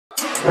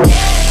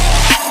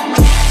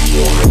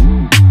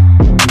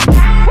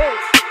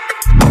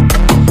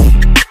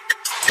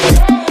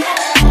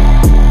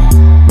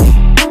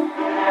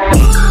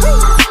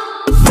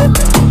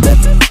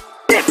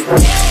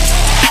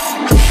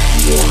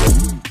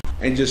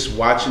and just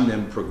watching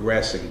them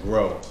progress and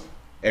grow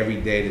every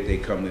day that they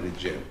come to the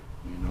gym.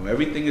 You know,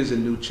 everything is a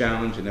new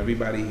challenge, and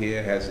everybody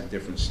here has a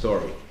different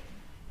story.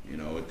 You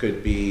know, it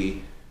could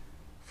be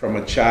from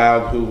a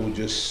child who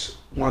just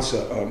wants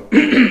to,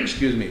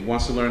 excuse me,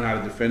 wants to learn how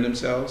to defend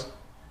themselves.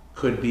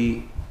 Could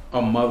be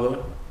a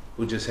mother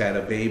who just had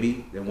a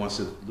baby that wants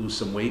to lose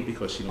some weight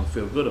because she don't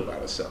feel good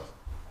about herself.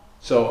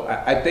 So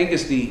I think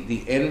it's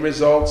the end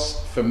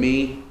results for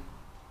me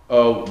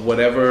of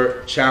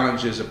whatever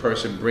challenges a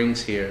person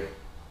brings here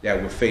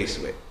that we're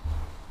faced with.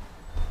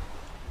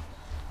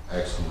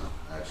 Excellent,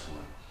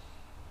 excellent.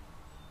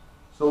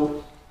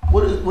 So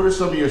what are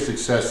some of your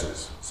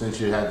successes since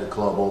you had the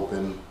club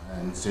open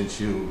and since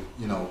you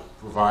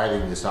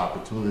providing this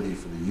opportunity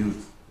for the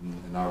youth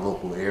in our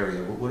local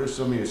area? What are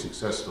some of your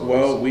success stories?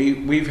 Well,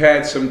 we've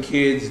had some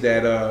kids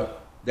that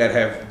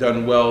have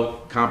done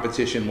well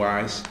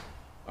competition-wise,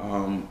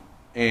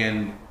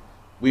 and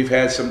we've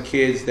had some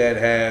kids that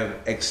have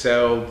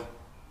excelled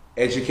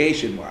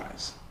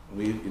education-wise.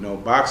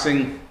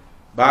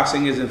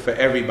 Boxing isn't for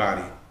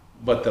everybody,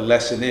 but the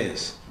lesson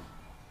is.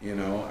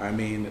 I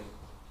mean,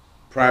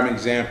 prime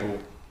example,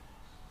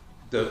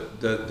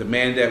 the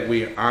man that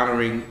we're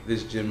honoring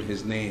this gym,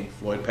 his name,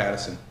 Floyd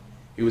Patterson,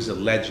 he was a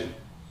legend.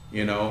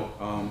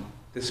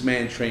 This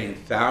man trained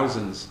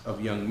thousands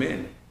of young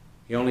men.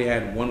 He only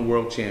had one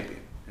world champion,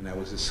 and that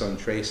was his son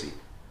Tracy.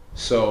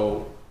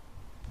 So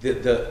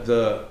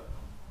the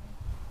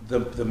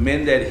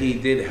men that he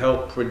did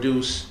help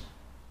produce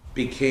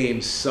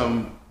became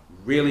some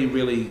really,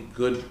 really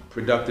good,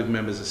 productive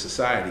members of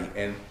society.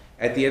 And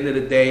at the end of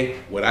the day,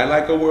 would I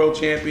like a world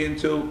champion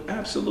too?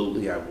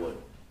 Absolutely, I would.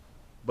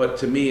 But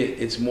to me,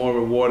 it's more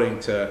rewarding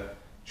to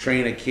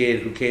train a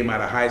kid who came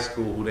out of high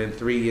school, who then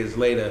 3 years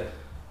later,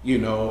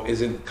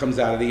 comes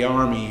out of the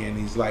Army, and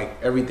he's like,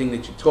 everything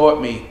that you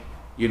taught me,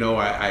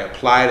 I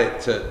applied it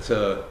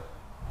to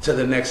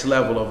the next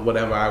level of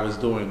whatever I was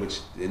doing, which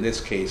in this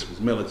case was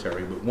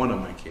military, with one of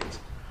my kids.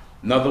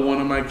 Another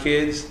one of my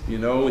kids, he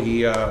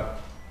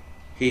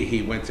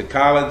went to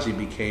college, he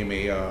became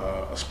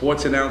a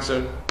sports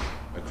announcer,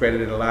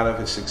 accredited a lot of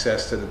his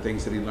success to the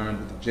things that he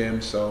learned at the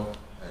gym, so.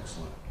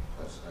 Excellent,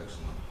 that's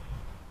excellent.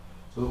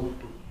 So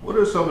what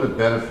are some of the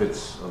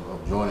benefits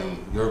of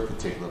joining your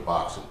particular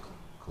boxing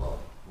club?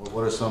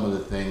 What are some of the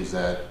things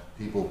that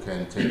people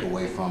can take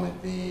away from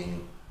it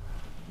being,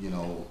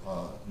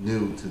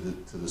 new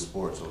to the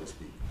sport, so to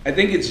speak? I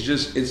think it's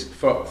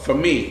for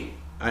me,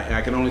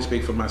 I can only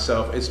speak for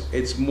myself,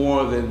 it's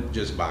more than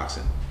just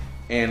boxing.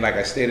 And like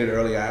I stated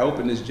earlier, I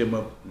opened this gym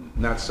up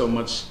not so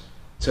much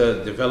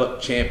to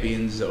develop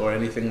champions or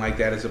anything like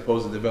that, as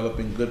opposed to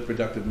developing good,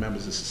 productive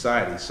members of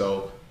society.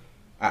 So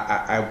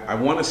I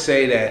want to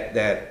say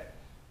that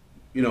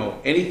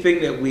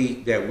anything that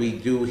we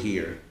do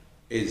here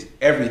is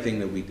everything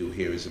that we do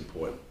here is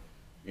important.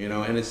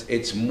 And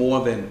it's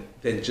more than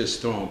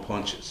just throwing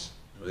punches.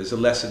 There's a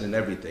lesson in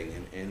everything,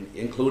 and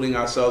including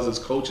ourselves as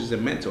coaches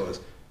and mentors,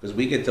 because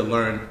we get to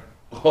learn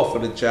off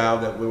of the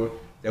child that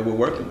we're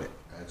working with.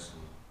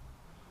 Excellent.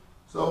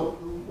 So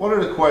one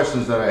of the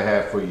questions that I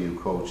have for you,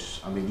 Coach,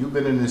 I mean, you've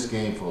been in this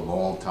game for a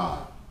long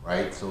time,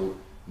 right? So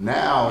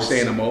now You're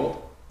saying I'm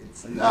old?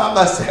 No, I'm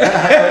not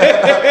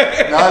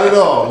saying not at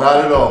all,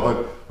 not at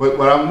all. But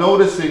what I'm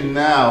noticing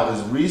now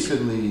is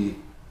recently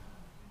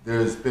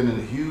there's been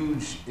a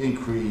huge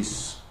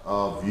increase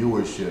of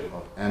viewership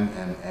of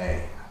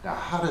MMA. Now,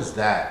 how does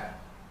that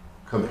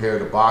compare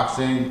to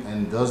boxing,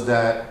 and does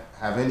that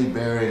have any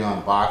bearing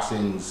on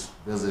boxing's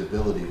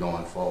visibility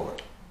going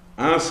forward?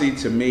 Honestly,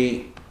 to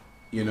me,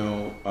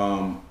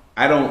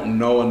 I don't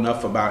know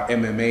enough about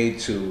MMA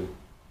to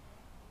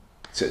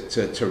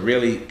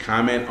really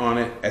comment on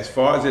it. As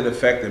far as it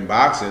affecting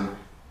boxing,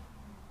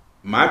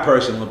 my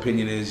personal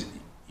opinion is,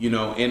 in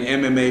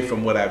MMA,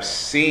 from what I've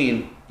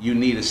seen, you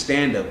need a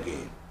stand-up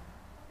game.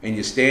 And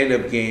your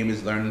stand-up game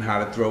is learning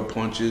how to throw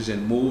punches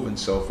and move and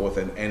so forth.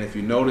 And if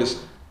you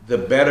notice, the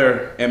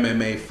better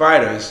MMA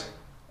fighters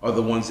are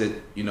the ones that,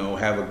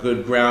 have a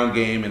good ground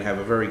game and have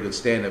a very good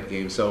stand-up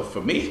game. So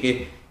for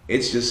me,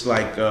 it's just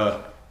like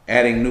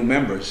adding new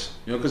members,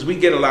 because we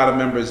get a lot of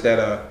members that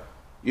are,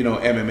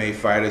 MMA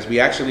fighters. We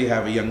actually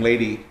have a young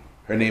lady,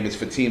 her name is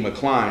Fatima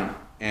Klein,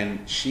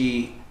 and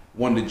she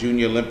won the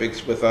Junior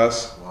Olympics with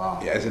us. Wow.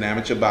 As an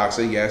amateur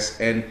boxer, yes.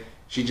 And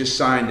she just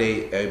signed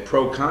a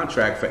pro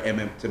contract for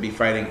to be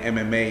fighting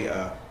MMA.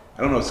 I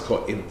don't know, it's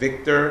called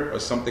Invictor or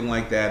something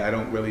like that. I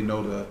don't really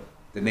know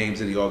the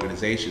names of the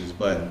organizations,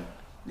 but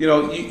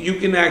you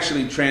can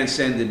actually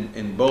transcend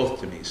in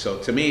both to me. So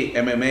to me,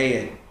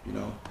 MMA,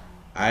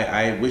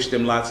 I wish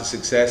them lots of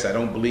success. I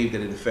don't believe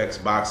that it affects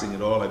boxing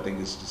at all. I think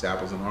it's just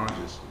apples and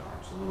oranges.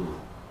 Absolutely.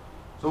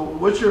 So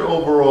what's your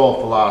overall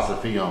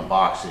philosophy on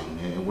boxing,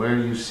 and where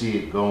do you see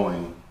it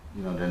going,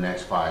 the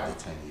next 5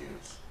 to 10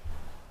 years?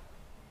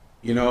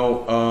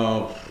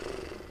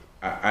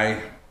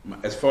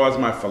 As far as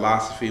my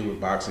philosophy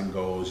with boxing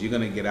goes, you're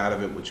going to get out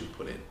of it what you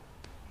put in.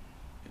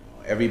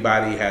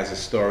 Everybody has a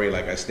story,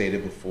 like I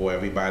stated before.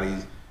 Everybody,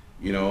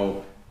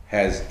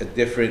 has a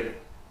different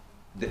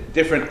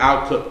different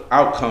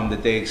outcome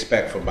that they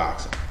expect from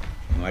boxing.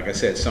 And like I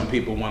said, some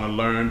people want to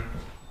learn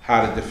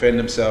how to defend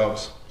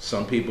themselves.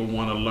 Some people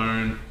want to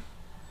learn,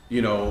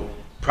 you know,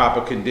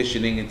 proper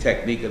conditioning and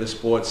technique of the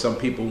sport. Some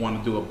people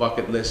want to do a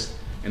bucket list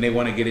and they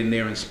want to get in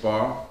there and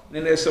spar. And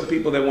then there's some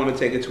people that want to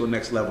take it to a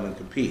next level and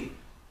compete.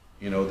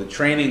 You know, the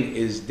training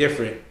is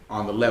different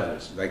on the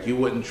levels. Like you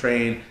wouldn't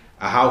train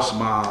a house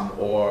mom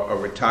or a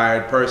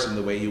retired person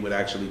the way you would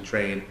actually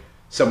train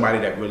somebody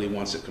that really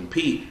wants to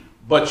compete,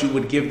 but you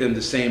would give them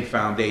the same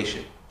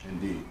foundation.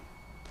 Indeed,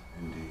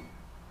 indeed.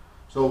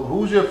 So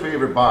who's your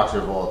favorite boxer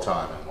of all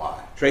time and why?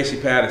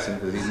 Tracy Patterson,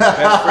 because he's my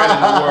best friend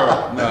in the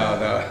world.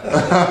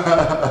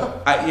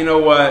 No. You know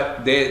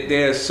what?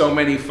 There's so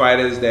many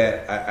fighters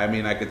that, I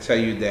mean, I could tell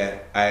you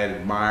that I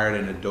admired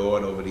and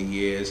adored over the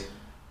years.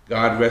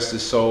 God rest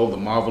his soul, the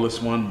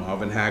marvelous one,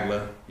 Marvin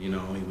Hagler. You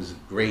know, he was a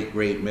great,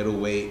 great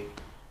middleweight.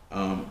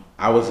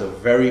 I was a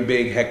very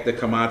big Hector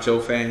Camacho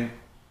fan,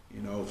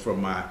 you know,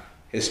 from my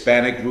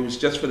Hispanic roots,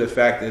 just for the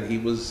fact that he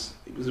was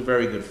a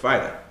very good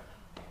fighter.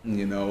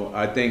 You know,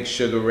 I think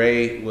Sugar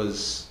Ray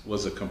was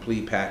a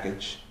complete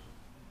package.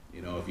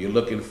 You know, if you're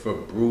looking for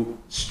brute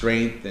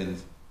strength,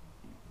 and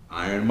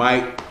Iron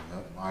Mike,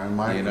 Iron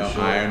Mike, you know, for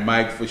sure. Iron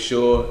Mike for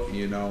sure.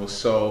 You know,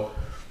 so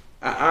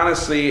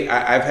honestly,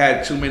 I've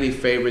had too many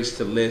favorites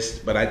to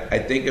list, but I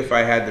think if I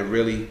had to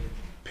really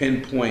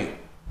pinpoint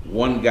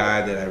one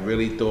guy that I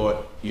really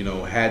thought, you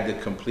know, had the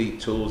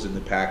complete tools in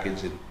the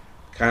package and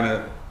kind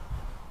of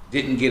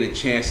didn't get a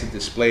chance to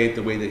display it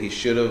the way that he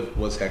should have,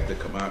 was Hector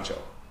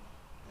Camacho.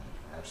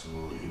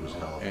 Absolutely, he was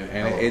hell of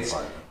and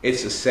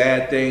it's a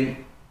sad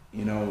thing,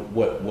 you know,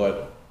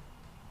 what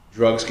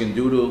drugs can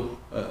do to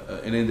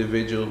an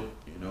individual,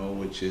 you know,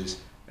 which is,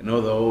 I know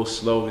the old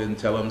slogan,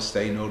 tell them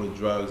stay no to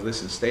drugs.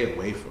 Listen, stay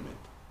away from it.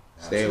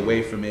 Stay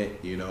away from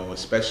it, you know,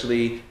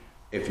 especially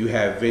if you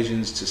have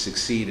visions to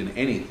succeed in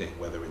anything,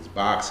 whether it's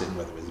boxing,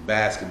 whether it's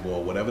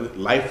basketball, whatever,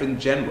 life in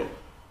general,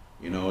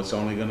 you know, it's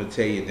only going to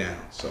tear you down,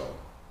 so.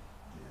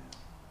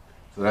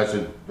 So that's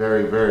a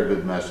very, very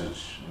good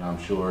message, and I'm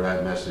sure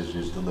that message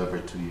is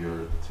delivered to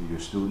your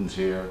students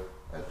here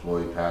at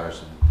Floyd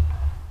Patterson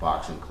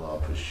Boxing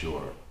Club for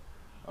sure.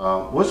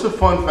 What's a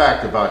fun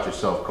fact about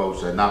yourself,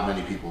 Coach, that not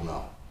many people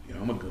know? You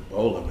know, I'm a good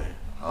bowler, man.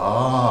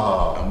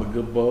 Oh, I'm a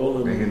good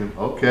bowler.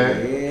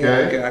 Okay,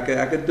 yeah,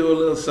 okay. I could do a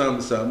little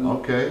something.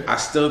 Okay. I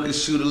still can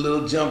shoot a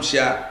little jump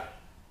shot.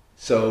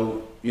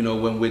 So, you know,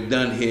 when we're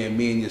done here,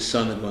 me and your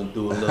son are going to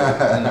do a little,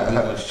 you know,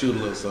 we're going to shoot a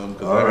little something,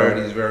 because I heard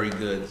he's very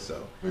good.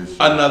 So, sure.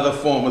 Another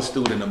former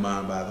student of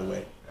mine, by the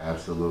way.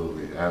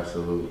 Absolutely,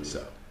 absolutely.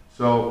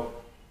 So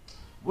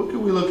what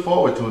can we look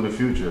forward to in the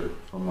future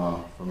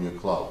from your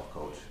club,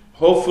 Coach?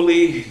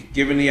 Hopefully,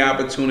 given the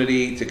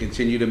opportunity to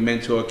continue to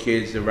mentor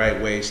kids the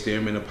right way, steer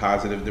them in a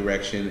positive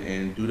direction,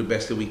 and do the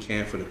best that we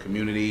can for the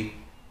community,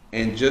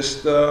 and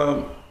just,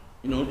 you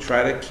know,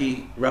 try to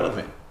keep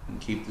relevant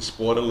and keep the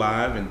sport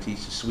alive and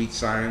teach the sweet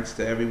science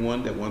to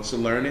everyone that wants to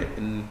learn it.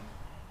 And,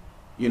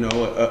 you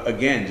know,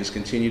 again, just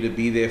continue to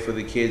be there for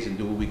the kids and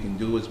do what we can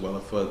do, as well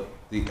as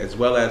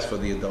for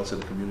the adults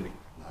of the community.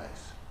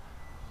 Nice.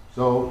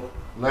 So,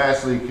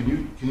 lastly,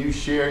 can you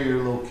share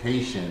your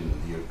location,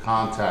 your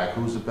contact?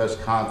 Who's the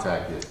best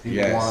contact if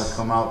people want to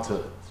come out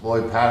to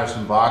Floyd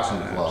Patterson Boxing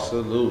Club?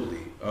 Absolutely.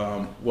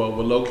 Well,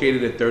 we're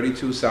located at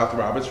 32 South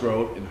Roberts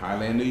Road in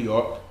Highland, New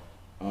York.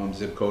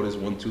 Zip code is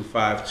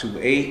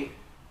 12528.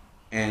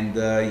 And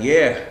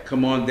yeah,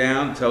 come on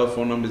down.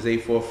 Telephone number is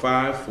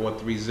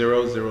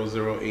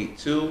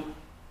 845-430-0082.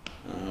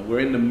 We're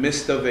in the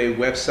midst of a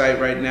website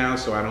right now,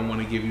 so I don't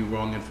want to give you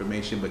wrong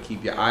information, but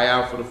keep your eye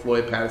out for the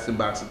Floyd Patterson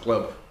Boxing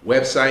Club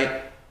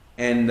website.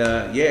 And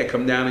yeah,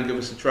 come down and give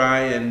us a try,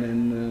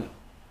 and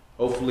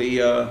hopefully,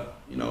 you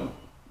know,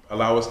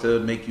 allow us to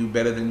make you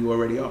better than you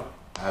already are.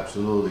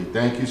 Absolutely.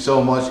 Thank you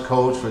so much,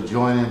 Coach, for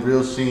joining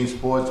Real Scene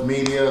Sports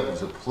Media. It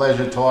was a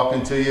pleasure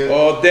talking to you.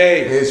 All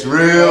day. It's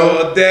real.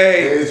 All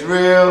day. It's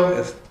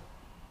real.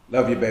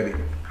 Love you, baby.